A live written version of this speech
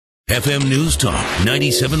FM News Talk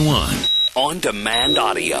 97.1. On-demand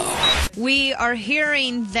audio. We are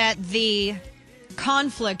hearing that the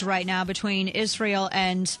conflict right now between Israel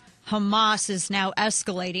and Hamas is now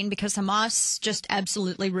escalating because Hamas just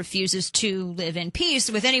absolutely refuses to live in peace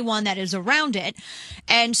with anyone that is around it.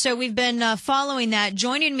 And so we've been following that.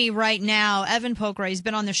 Joining me right now, Evan Pokroy. He's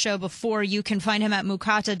been on the show before. You can find him at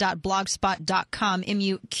mukata.blogspot.com,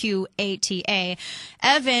 M-U-Q-A-T-A.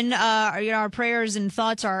 Evan, our prayers and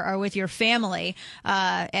thoughts are with your family.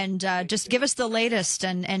 And just give us the latest.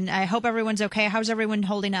 And I hope everyone's okay. How's everyone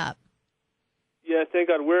holding up? Yeah, thank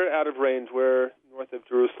God we're out of range. We're north of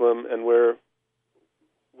Jerusalem, and we're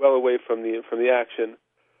well away from the action.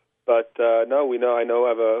 But no, we know. I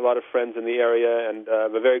have a lot of friends in the area, and I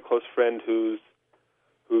have a very close friend who's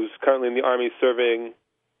currently in the army, serving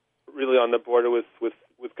really on the border with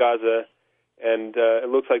Gaza. And it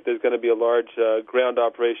looks like there's going to be a large ground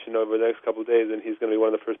operation over the next couple of days, and he's going to be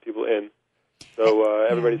one of the first people in. So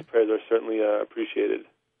everybody's prayers are certainly appreciated.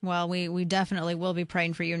 Well, we definitely will be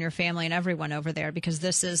praying for you and your family and everyone over there, because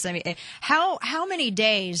this is, I mean, how many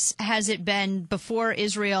days has it been before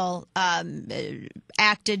Israel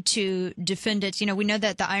acted to defend its, we know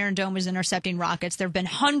that the Iron Dome was intercepting rockets. There have been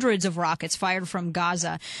hundreds of rockets fired from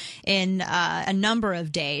Gaza in a number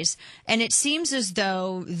of days. And it seems as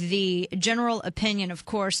though the general opinion, of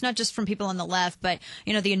course, not just from people on the left, but,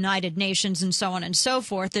 the United Nations and so on and so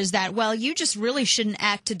forth, is that, well, you just really shouldn't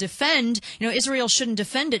act to defend, Israel shouldn't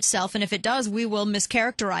defend itself, and if it does, we will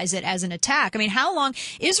mischaracterize it as an attack. I mean, how long?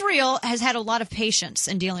 Israel has had a lot of patience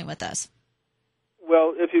in dealing with this.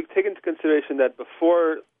 Well, if you take into consideration that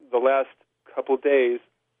before the last couple of days,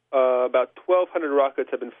 about 1,200 rockets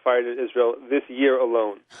have been fired at Israel this year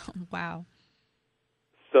alone. Wow.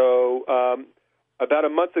 So about a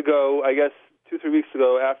month ago, I guess 2-3 weeks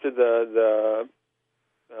ago, after the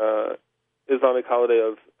Islamic holiday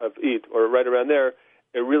of Eid, or right around there,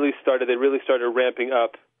 they really started ramping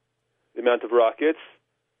up the amount of rockets,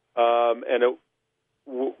 and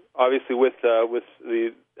obviously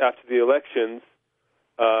after the elections,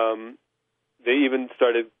 they even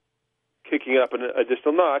started kicking it up an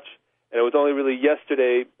additional notch. And it was only really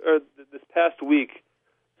yesterday, or this past week,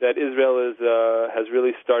 that Israel has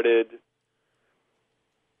really started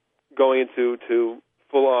going into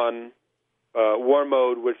full-on war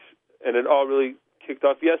mode, and it all really kicked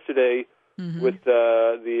off yesterday. Mm-hmm. With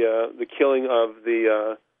the killing of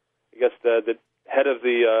the head of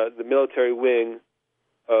the military wing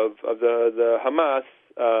of the Hamas,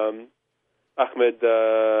 Ahmed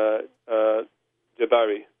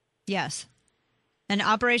Jabari. Yes. And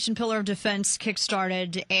Operation Pillar of Defense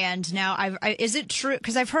kickstarted, and now is it true?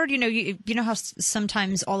 Because I've heard, you know how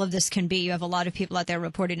sometimes all of this can be. You have a lot of people out there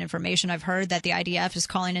reporting information. I've heard that the IDF is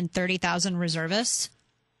calling in 30,000 reservists.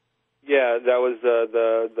 Yeah, that was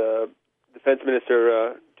the defense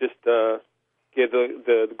minister just gave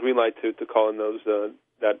the green light to call in those a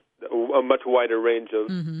much wider range of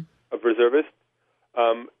reservists.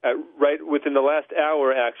 Right within the last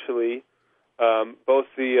hour, actually, both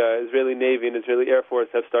the Israeli Navy and Israeli Air Force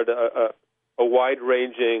have started a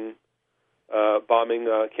wide-ranging bombing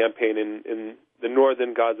campaign in the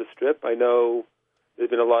northern Gaza Strip. I know there's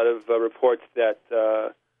been a lot of reports that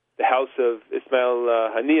the house of Ismail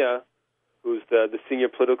Haniyeh, who's the senior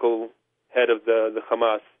political head of the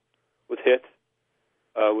Hamas, was hit,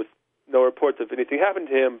 with no reports of anything happened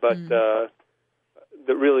to him, but that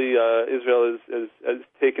really Israel has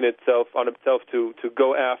taken itself to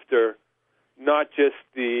go after not just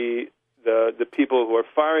the people who are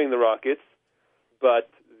firing the rockets, but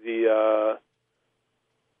the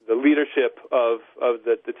leadership of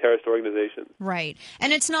the terrorist organization. Right.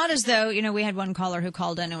 And it's not as though, we had one caller who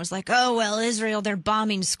called in and was like, oh, well, Israel, they're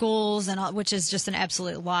bombing schools, and all, which is just an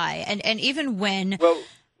absolute lie. And even when... Well,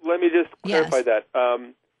 let me just clarify that.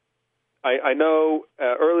 I know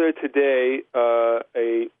earlier today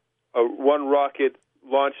a one rocket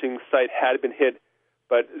launching site had been hit,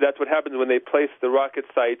 but that's what happens when they place the rocket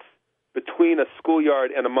sites between a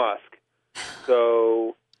schoolyard and a mosque.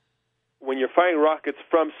 So when you're firing rockets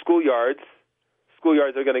from schoolyards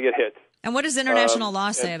are going to get hit. And what does international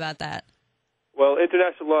law say about that? Well,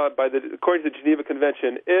 international law, according to the Geneva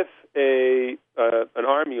Convention, if an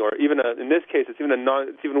army, or even in this case, it's even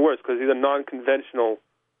worse because these are non-conventional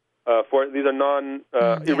these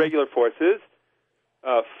are irregular forces,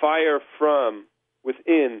 fire from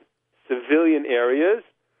within civilian areas,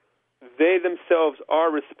 they themselves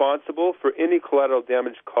are responsible for any collateral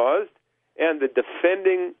damage caused, and the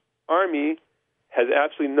defending army has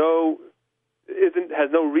absolutely no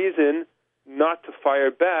reason not to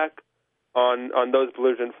fire back on those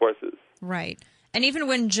belligerent forces. Right. And even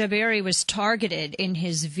when Jabari was targeted in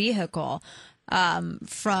his vehicle,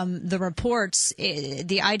 from the reports,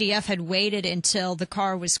 the IDF had waited until the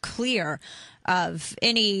car was clear of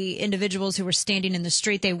any individuals who were standing in the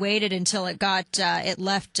street. They waited until it got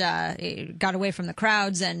away from the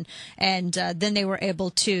crowds, and then they were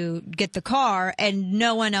able to get the car, and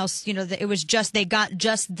no one else. It was just they got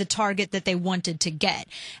just the target that they wanted to get,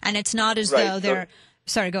 and it's not as though they're.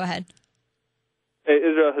 Sorry, go ahead.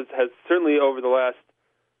 Israel has certainly over the last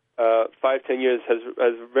 5-10 years has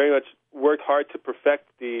very much worked hard to perfect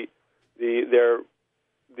these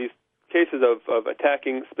cases of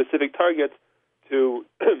attacking specific targets to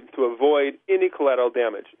avoid any collateral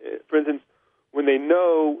damage. For instance, when they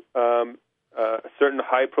know a certain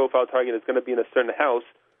high-profile target is going to be in a certain house,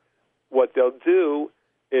 what they'll do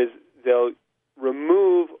is they'll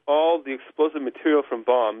remove all the explosive material from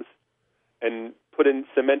bombs and put in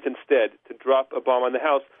cement instead to drop a bomb on the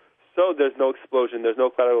house, so there's no explosion, there's no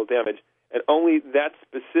collateral damage, and only that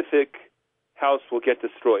specific house will get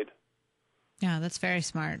destroyed. Yeah, that's very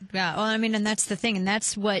smart. Yeah, well, I mean, and that's the thing, and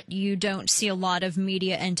that's what you don't see a lot of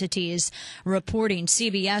media entities reporting.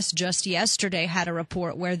 CBS just yesterday had a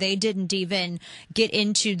report where they didn't even get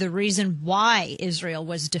into the reason why Israel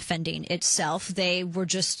was defending itself. They were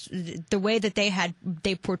just, the way that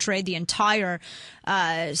they portrayed the entire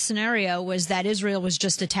scenario was that Israel was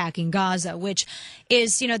just attacking Gaza, which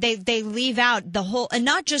is, they leave out the whole, and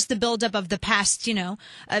not just the buildup of the past,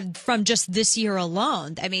 from just this year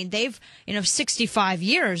alone. I mean, they've, 65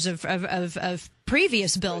 years of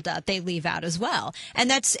previous buildup they leave out as well.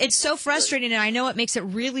 And it's so frustrating, and I know it makes it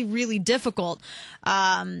really, really difficult.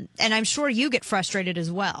 And I'm sure you get frustrated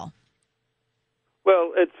as well.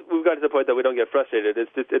 Well, we've got to the point that we don't get frustrated.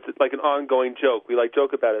 It's like an ongoing joke. We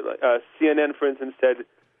joke about it. CNN, for instance, said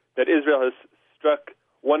that Israel has struck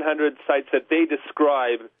 100 sites that they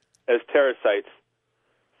describe as terror sites.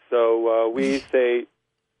 So we say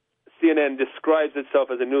CNN describes itself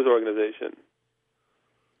as a news organization.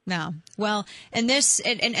 No. Well, and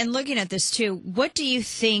looking at this too, what do you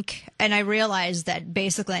think, and I realize that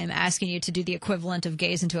basically I'm asking you to do the equivalent of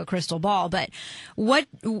gaze into a crystal ball, but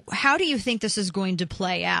how do you think this is going to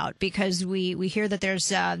play out? Because we hear that there's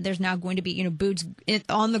now going to be, boots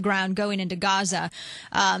on the ground going into Gaza.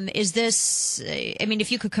 Is this, I mean,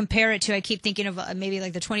 if you could compare it to, I keep thinking of maybe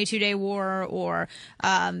like the 22-day war, or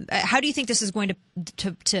how do you think this is going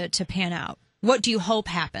to pan out? What do you hope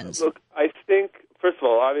happens? Look, I think, first of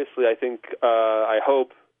all, obviously, I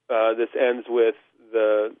hope this ends with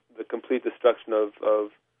the complete destruction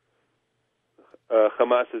of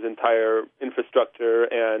Hamas's entire infrastructure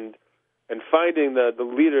and finding the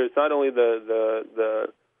leaders, not only the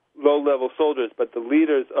low-level soldiers, but the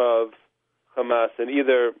leaders of Hamas, and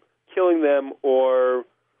either killing them or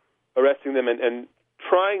arresting them and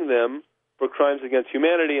trying them for crimes against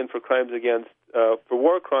humanity and for crimes against for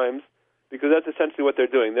war crimes. Because that's essentially what they're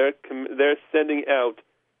doing. They're sending out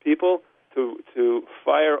people to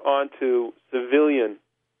fire onto civilian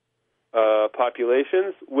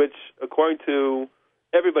populations, which, according to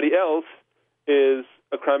everybody else, is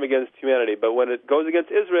a crime against humanity. But when it goes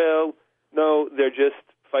against Israel, no, they're just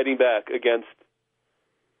fighting back against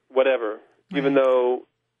whatever, right. Even though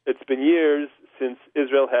it's been years since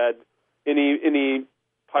Israel had any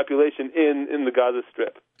population in the Gaza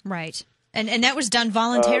Strip. Right. And that was done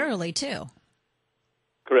voluntarily, too.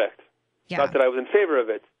 Correct. Yeah. Not that I was in favor of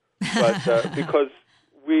it, but because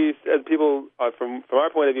we, as people from our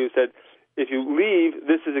point of view, said, if you leave,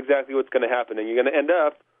 this is exactly what's going to happen, and you're going to end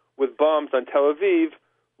up with bombs on Tel Aviv,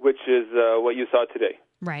 which is what you saw today.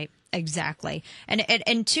 Right. Exactly.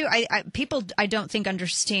 And too, people I don't think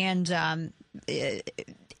understand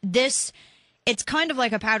this. It's kind of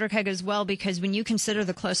like a powder keg as well, because when you consider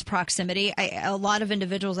the close proximity, a lot of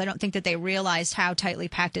individuals, I don't think that they realize how tightly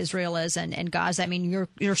packed Israel is and Gaza. I mean,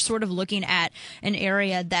 you're sort of looking at an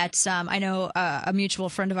area that's, I know a mutual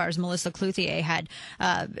friend of ours, Melissa Clouthier, had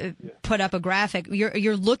put up a graphic.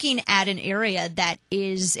 You're looking at an area that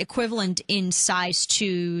is equivalent in size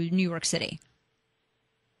to New York City.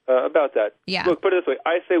 About that. Yeah. Look, put it this way.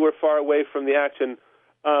 I say we're far away from the action.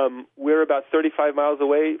 We're about 35 miles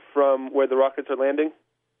away from where the rockets are landing.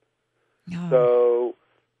 Oh.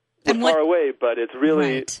 So we're far away, but it's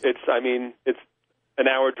really, right. it's an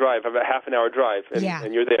hour drive, about half an hour drive,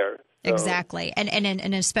 and you're there. So. Exactly.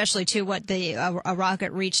 And especially too, what a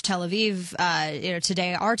rocket reached Tel Aviv,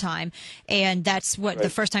 today, our time. And that's what right. the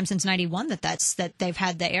first time since 91 that they've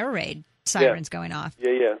had the air raid sirens going off.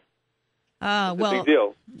 Yeah. Well, a big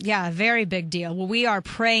deal. Yeah, very big deal. Well, we are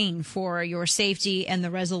praying for your safety and the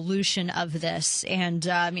resolution of this. And,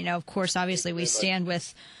 of course, obviously we stand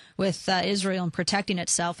with with Israel and protecting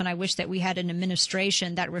itself. And I wish that we had an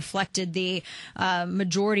administration that reflected the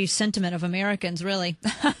majority sentiment of Americans, really.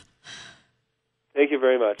 Thank you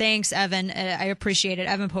very much. Thanks, Evan. I appreciate it.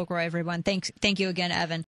 Evan Pokroy, everyone. Thank you again, Evan.